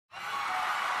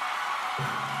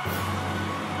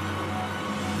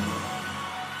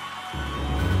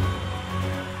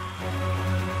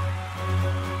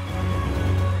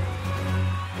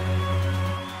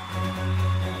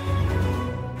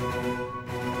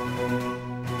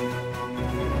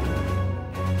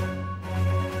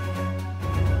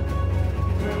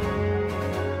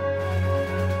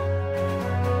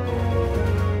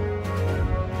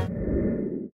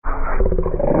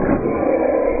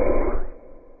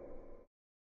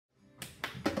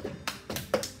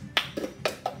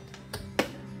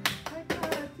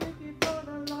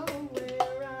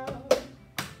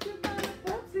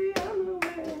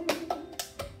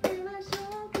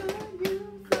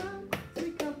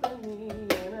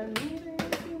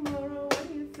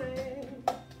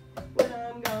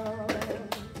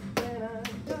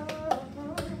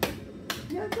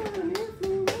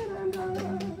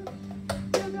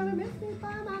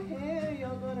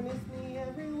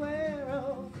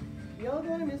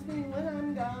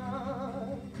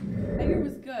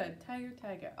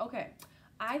Tiger. Okay,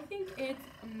 I think it's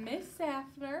Miss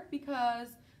Safner because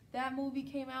that movie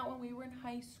came out when we were in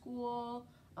high school.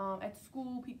 At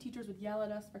school, teachers would yell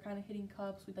at us for kind of hitting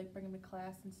cups. We'd like bring them to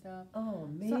class and stuff. Oh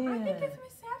man. So I think it's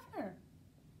Miss Safner.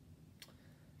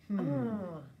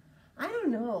 I don't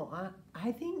know.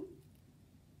 I think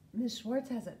Miss Schwartz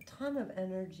has a ton of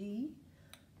energy,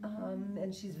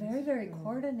 and she's very, very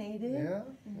coordinated. Yeah.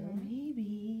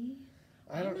 Maybe.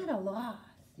 I'm at a loss.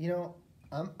 You know,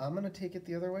 I'm gonna take it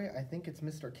the other way. I think it's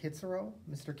Mr. Kitsero.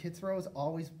 Mr. Kitsero is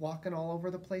always walking all over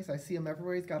the place. I see him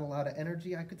everywhere. He's got a lot of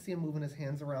energy. I could see him moving his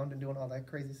hands around and doing all that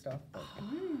crazy stuff.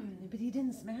 But he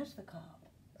didn't smash the cup.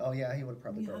 Oh yeah, he would have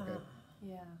probably broke it.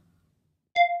 Yeah.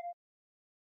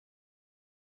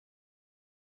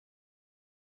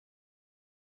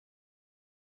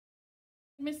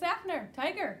 Miss Safner,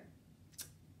 Tiger.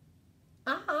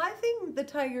 I think the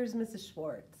Tiger's Mrs.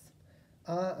 Schwartz.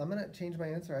 I'm gonna change my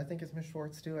answer. I think it's Miss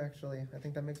Schwartz too, actually. I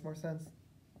think that makes more sense.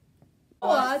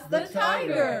 What's the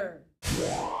Tiger?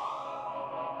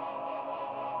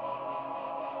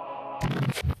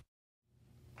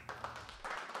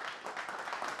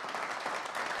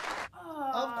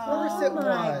 Of course it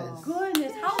was.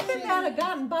 Goodness, how could that have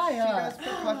gotten by She us? does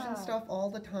percussion stuff all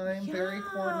the time, very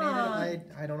coordinated.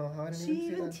 I don't know how I didn't She even see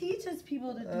even that. teaches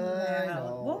people to do I that.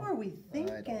 know. What were we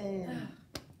thinking?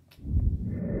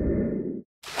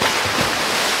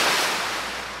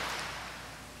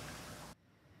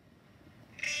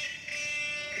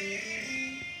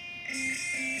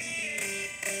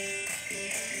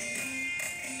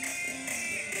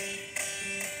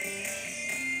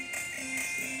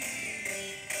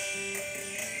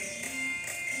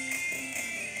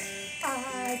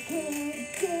 I can't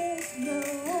get no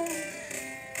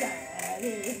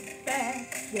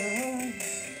satisfaction.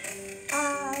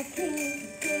 I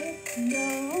can't get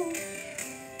no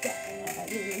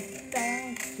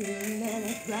satisfaction. And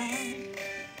I try,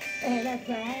 and I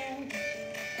try,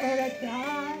 and I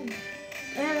try,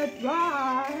 and I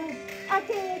try. I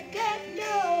can't get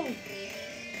no.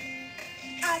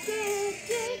 I can't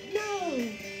get no.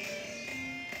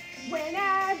 When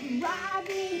I'm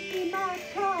driving in my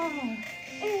car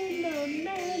and the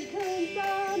man turns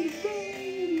on the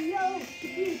radio to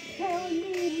keep telling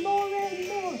me more and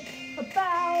more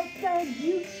about the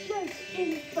useless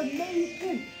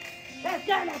information that's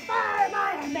gonna fire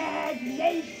my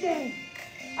imagination.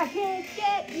 I can't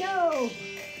get no.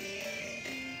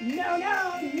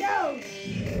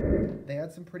 They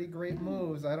had some pretty great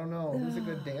moves. I don't know. Who's a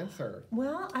good dancer?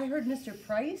 Well, I heard Mr.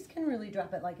 Price can really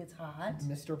drop it like it's hot.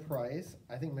 Mr. Price.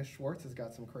 I think Miss Schwartz has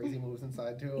got some crazy moves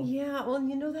inside too. Yeah, well,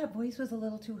 you know that voice was a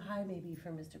little too high maybe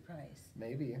for Mr. Price.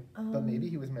 Maybe. But maybe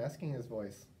he was masking his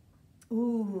voice.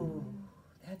 Ooh,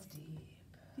 that's deep.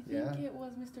 Do you think it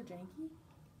was Mr. Janky?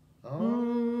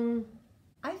 Oh.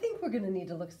 I think we're going to need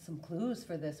to look at some clues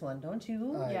for this one, don't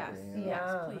you? I Yes, agree, yes,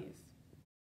 yeah. please.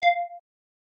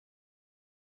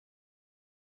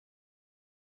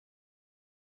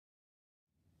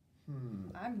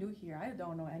 I'm new here. I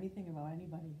don't know anything about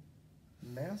anybody.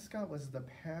 Mascot was the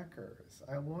Packers.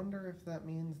 I wonder if that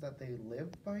means that they live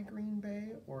by Green Bay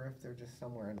or if they're just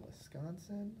somewhere in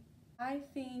Wisconsin. I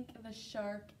think the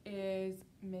shark is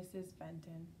Mrs.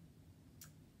 Fenton.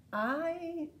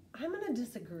 I'm going to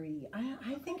disagree.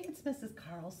 I think it's Mrs.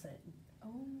 Carlson.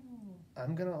 Oh.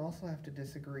 I'm going to also have to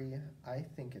disagree. I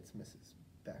think it's Mrs.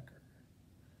 Becker.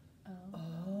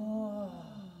 Oh.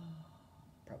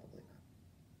 Probably not.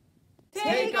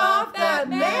 Take off that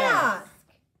mask!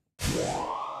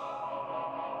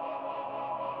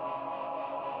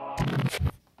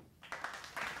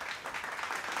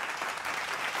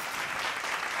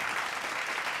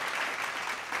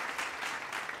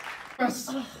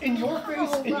 Yes, in your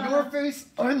face,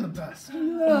 I'm the best.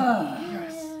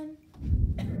 Yes.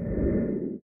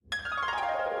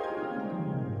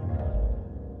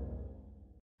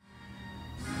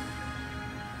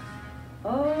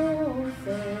 Oh,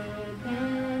 say,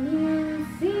 can you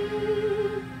see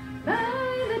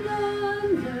by the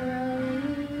dawn's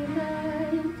early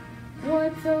light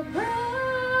what so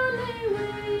proudly we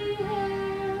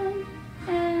hailed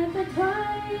at the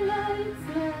twilight's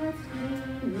last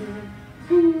gleaming,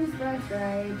 whose bright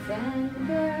stripes and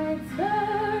bright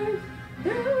stars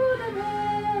through the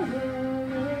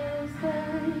perilous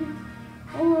fight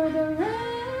o'er the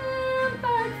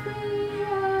ramparts we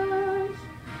arched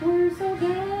were so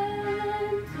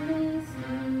gallantly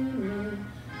steaming,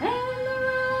 and the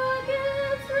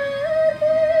rockets red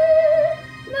glare,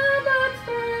 the boats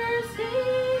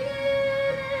bursting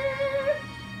in air,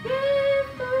 gave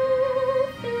proof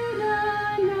through the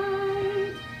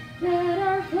night that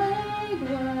our flag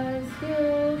was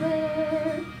still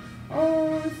there.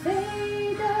 Oh, say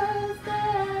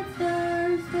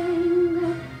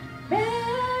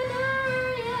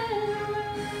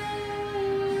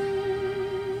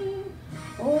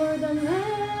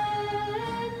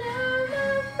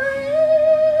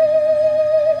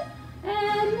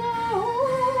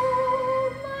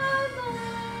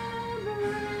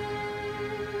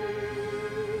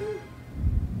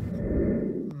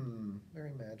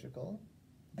magical,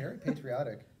 very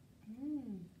patriotic.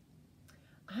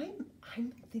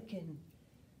 I'm thinking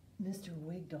Mr.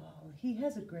 Wigdoll. He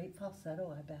has a great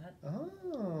falsetto, I bet.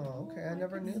 Oh, okay. I I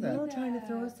never could knew see that. You know, trying to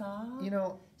throw us off. You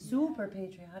know, Super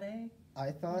patriotic.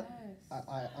 I thought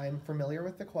Yes. I'm familiar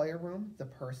with the choir room. The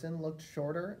person looked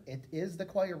shorter. It is the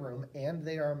choir room, and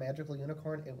they are a magical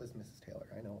unicorn. It was Mrs. Taylor.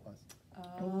 I know it was.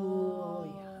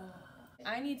 Oh, yeah.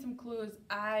 I need some clues.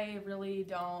 I really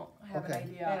don't have an Okay.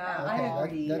 idea. Yeah, at I all.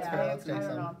 agree. That's Yeah, fair. Let's I take don't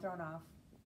know. some. I'm thrown off.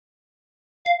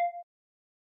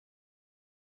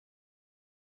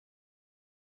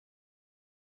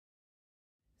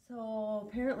 So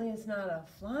apparently it's not a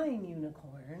flying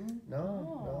unicorn.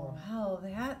 No, Wow,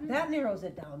 that narrows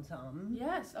it down some.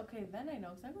 Yes. Okay. Then I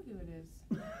know exactly who it is.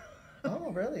 no.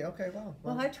 Oh, really? Okay, wow.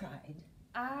 Well, I tried.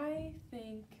 I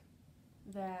think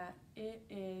that it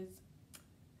is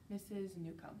Mrs.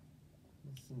 Newcomb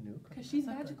It's Newcomb. because she's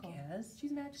That's a good magical. guess.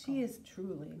 She's magical. She is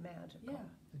truly magical. Yeah.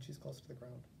 And she's close to the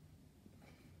ground.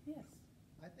 Yes.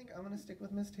 I think I'm gonna stick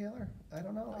with Miss Taylor. I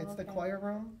don't know. Oh, It's the okay. choir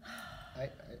room.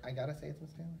 I gotta say it's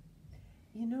Miss Taylor.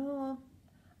 You know,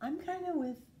 I'm kind of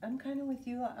with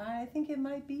you. I think it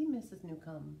might be Mrs.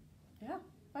 Newcomb. Yeah.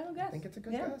 Final I guess. think it's a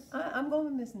good Yeah, guess. I'm going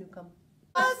with Miss Newcomb.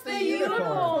 Us the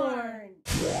unicorn.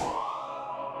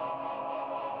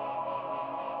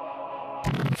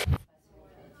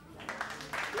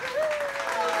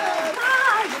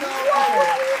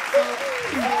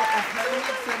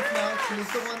 She's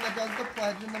the one that does the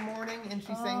pledge in the morning, and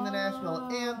she sang the national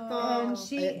anthem. And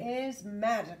she is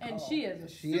magical. And she is.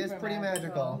 She is pretty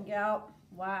magical. Yep.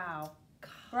 Wow.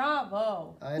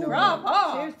 Bravo. I know.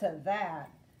 Bravo. Cheers to that.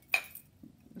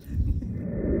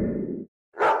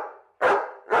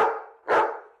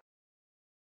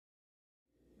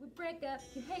 We break up,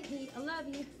 you hate me, I love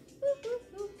you. Ooh,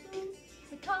 ooh, ooh, ooh.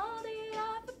 We called it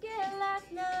off again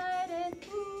last night, and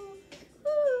ooh,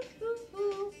 ooh, ooh,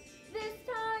 ooh. This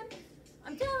time,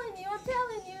 I'm telling you,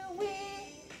 we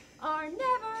are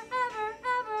never, ever,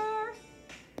 ever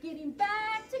getting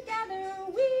back together.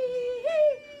 We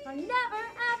are never,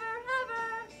 ever,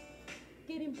 ever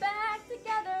getting back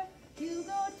together. You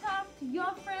go talk to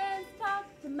your friends, talk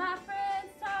to my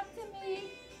friends, talk to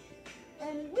me.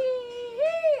 And we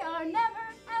are never,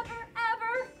 ever,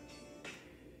 ever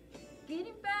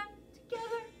getting back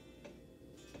together.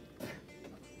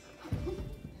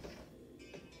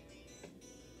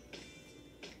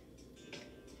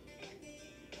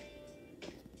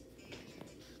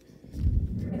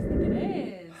 I think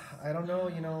it is. I don't know.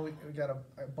 You know, we got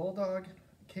a bulldog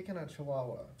kicking a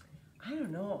chihuahua. I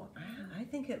don't know. I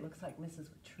think it looks like Mrs.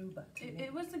 Truba to me.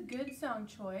 It was a good sound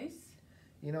choice.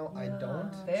 You know, I Yeah,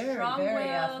 don't. Very, Strong-willed, very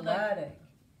athletic.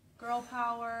 Girl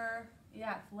power.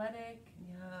 Yeah, athletic.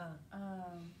 Yeah.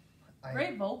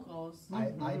 Great vocals.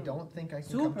 I don't think I can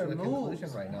Super come to a moves.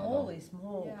 conclusion right now. Though. Holy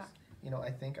smokes. Yeah. You know,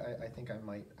 I think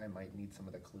I might need some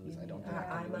of the clues. I don't think I I can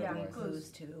might do it yeah. need otherwise. clues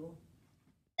too.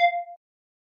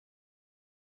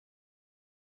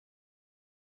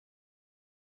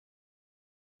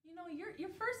 You know, your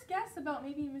first guess about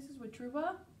maybe Mrs.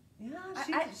 Witruba, Yeah, I-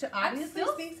 she I'm obviously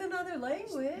still- speaks another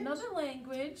language. another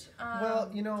language. Well,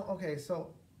 you know, okay,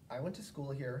 so I went to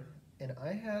school here, and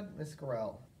I had Miss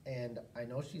Gorell, and I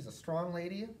know she's a strong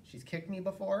lady. She's kicked me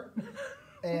before,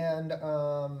 and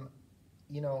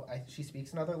you know, she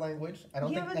speaks another language. I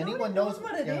don't yeah, think but anyone nobody knows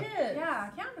what it yeah. is. yeah,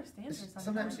 I can't understand her sometimes.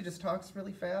 Sometimes she just talks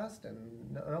really fast, and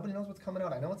nobody knows what's coming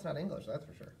out. I know it's not English, that's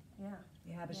for sure. Yeah,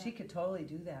 Yeah, but Yeah. she could totally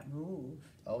do that move.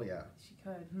 Oh yeah. she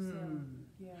could. So, Hmm.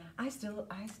 yeah. I still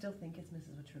think it's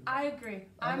Mrs. Witruba. I agree.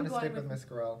 I'm gonna going stick with Miss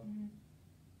Gorell.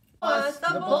 Us,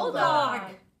 the bulldog.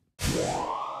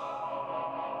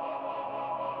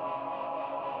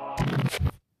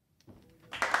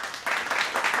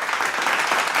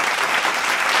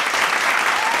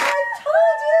 I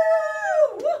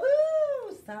told you!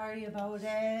 Woohoo! Sorry about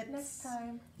it. Next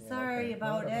time. Yeah, Sorry okay.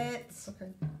 about Whatever. it. It's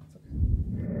okay. It's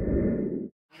okay.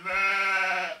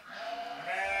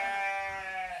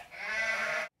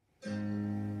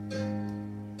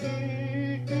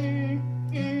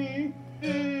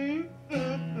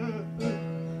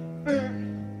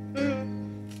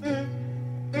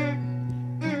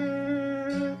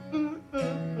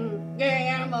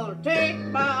 Yeah, I'm gonna take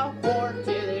my horse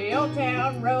to the old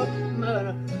town road. I'm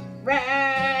gonna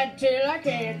ride till I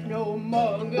can't no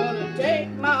more. I'm gonna take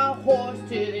my horse to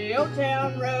the old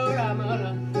town road. I'm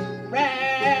gonna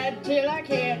ride till I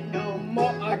can't no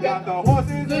more. I got the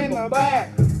horses in the back,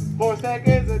 horse that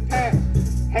is attached.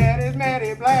 Head is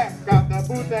matty black, got the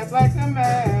boots that black to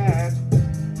match.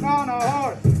 On a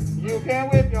horse, you can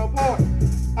whip your porch.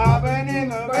 I've been in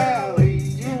the valley,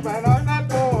 you've been on that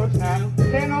porch now.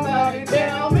 Can't nobody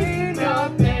tell me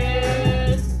nothing.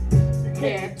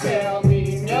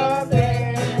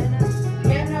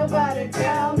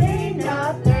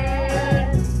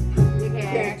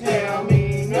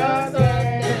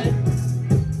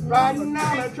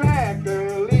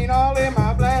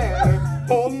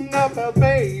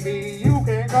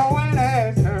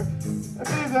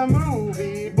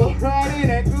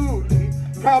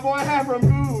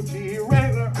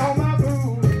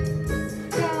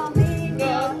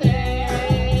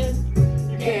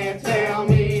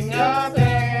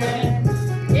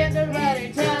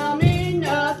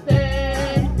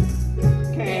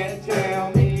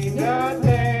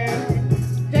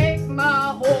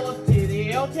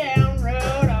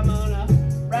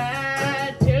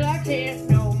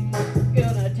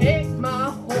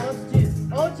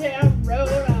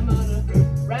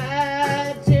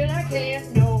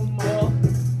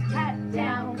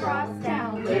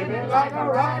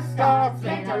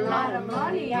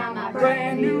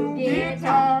 brand new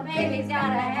guitar. Baby's got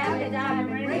a happy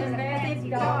diamond ring, fancy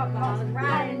dog calls,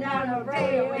 riding down the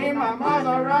radio In my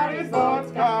Maserati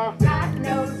sports car. Got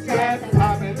no stress, Stress,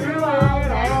 I've been through it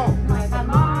all. my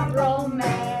tomorrow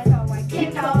man, so I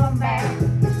keep on back.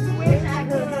 Wish I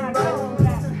could roll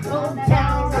that old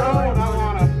town Road, road. I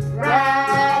wanna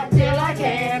ride till I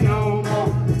can't no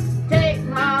more. Take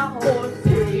my horse to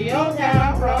the old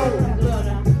town road.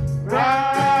 Gonna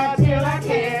Ride till I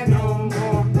can't no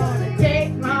more. Gonna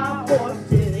take my horse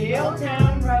to the old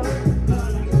town road.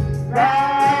 Gonna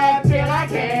Ride till I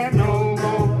can't no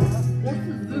more.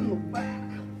 Horses in the back.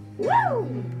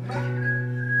 woo!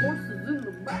 Horses in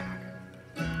the back.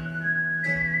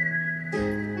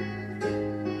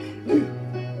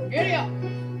 Giddy up.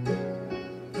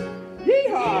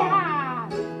 Yeehaw!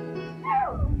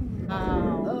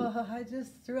 Oh, I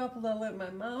just threw up a little in my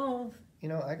mouth. You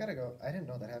know, I gotta go. I didn't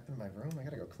know that happened in my room. I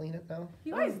gotta go clean it now.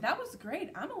 You guys, that was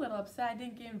great. I'm a little upset I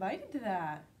didn't get invited to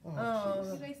that. Oh, Oh.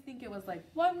 Do you guys think it was like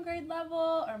one grade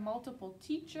level or multiple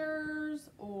teachers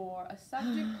or a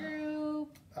subject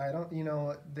group? I don't. You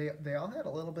know, they all had a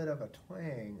little bit of a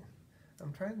twang.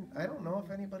 I don't know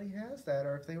if anybody has that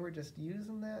or if they were just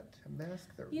using that to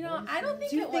mask their You know, I don't voices.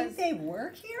 think Do you it think was. they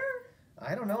work here?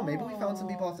 I don't know. Maybe we found some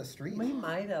people off the street. We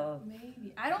might have.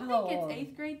 Maybe. I don't How think it's old?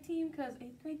 8th grade team because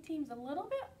 8th grade team's a little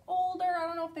bit older. I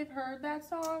don't know if they've heard that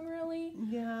song really.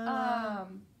 Yeah.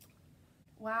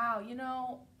 Wow, you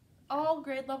know, all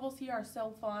grade levels here are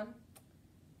so fun.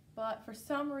 But for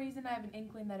some reason, I have an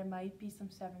inkling that it might be some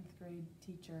 7th grade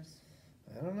teachers.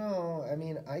 I don't know. I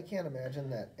mean, I can't imagine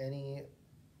that any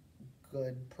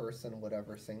good person would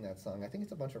ever sing that song. I think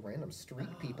it's a bunch of random street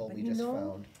people but we you just know,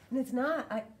 found. And it's not.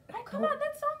 Oh, come on,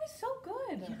 that song is so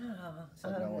good. Yeah. So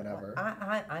no, whatever.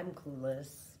 I'm clueless.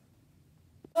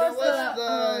 So what's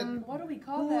the? What do we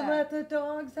call Who that? let the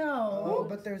dogs out? Oh,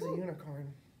 but there's a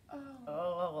unicorn Oh.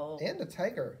 Oh. and a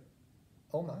tiger.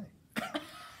 Oh my.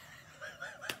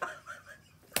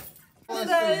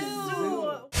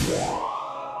 That's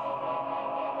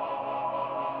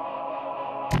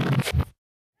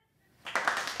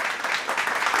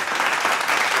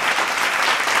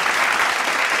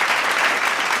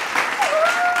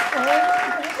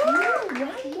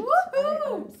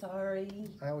I'm sorry.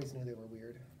 I always knew they were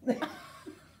weird.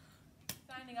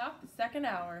 Signing off the second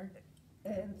hour.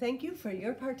 And thank you for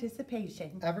your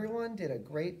participation. Everyone did a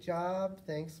great job.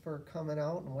 Thanks for coming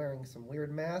out and wearing some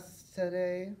weird masks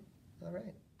today. All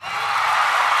right.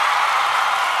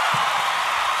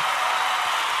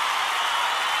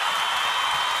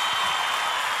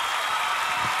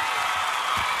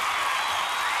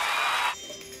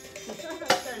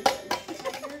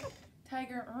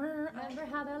 Tiger. Remember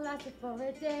how that lasted for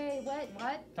a day?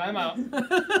 What? Time out.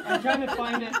 I'm trying to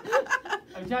find it.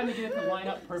 I'm trying to get it to line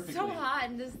up perfectly. So hot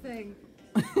in this thing.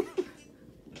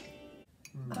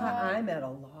 I'm at a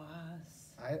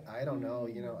loss. I don't know.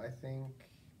 You know, I think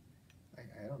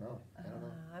I don't know. I don't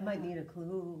know. I might need a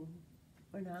clue.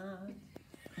 Or not.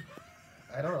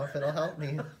 I don't know if it'll help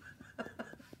me.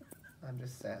 I'm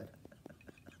just sad.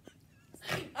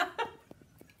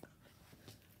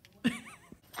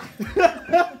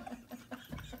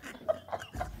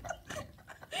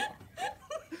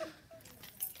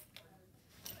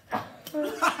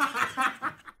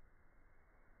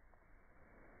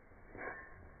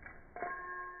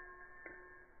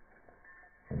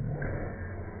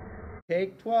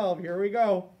 Take 12, here we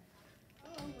go.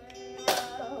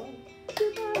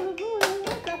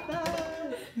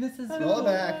 Mrs. Roll it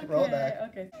back. Roll it back.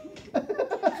 Okay.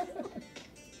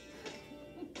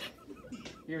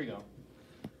 Here we go.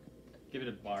 Give it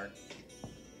a bar.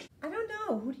 I don't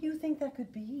know. Who do you think that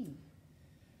could be?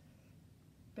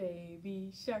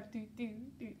 Baby shark doo doo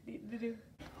doo doo doo doo.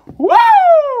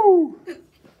 Woo!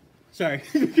 Sorry.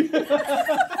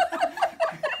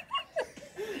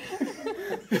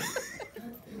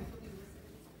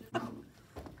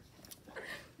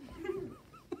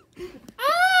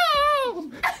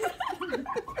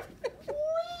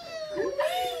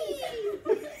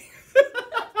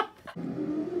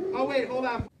 Oh wait, hold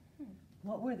on.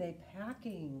 What were they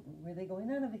packing? Were they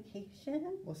going on a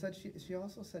vacation? Well, she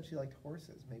also said she liked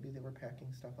horses. Maybe they were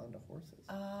packing stuff onto horses.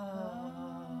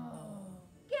 Oh.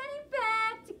 Getting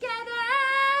back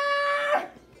together.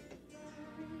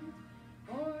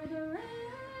 For the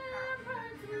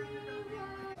ramparts we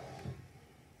walk.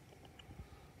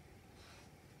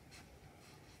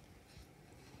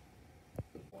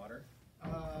 Water.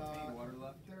 Any water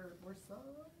left? There were some.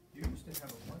 You used to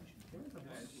have a bunch.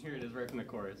 Here it is, right from the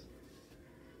chorus.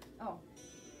 Oh.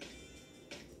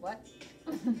 What?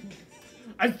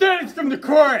 I said it's from the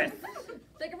chorus!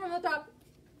 Take it from the top.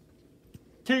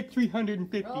 Take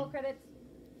 350. Roll credits.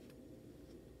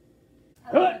 I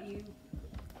Huh? love you.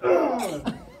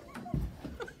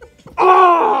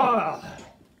 Ah!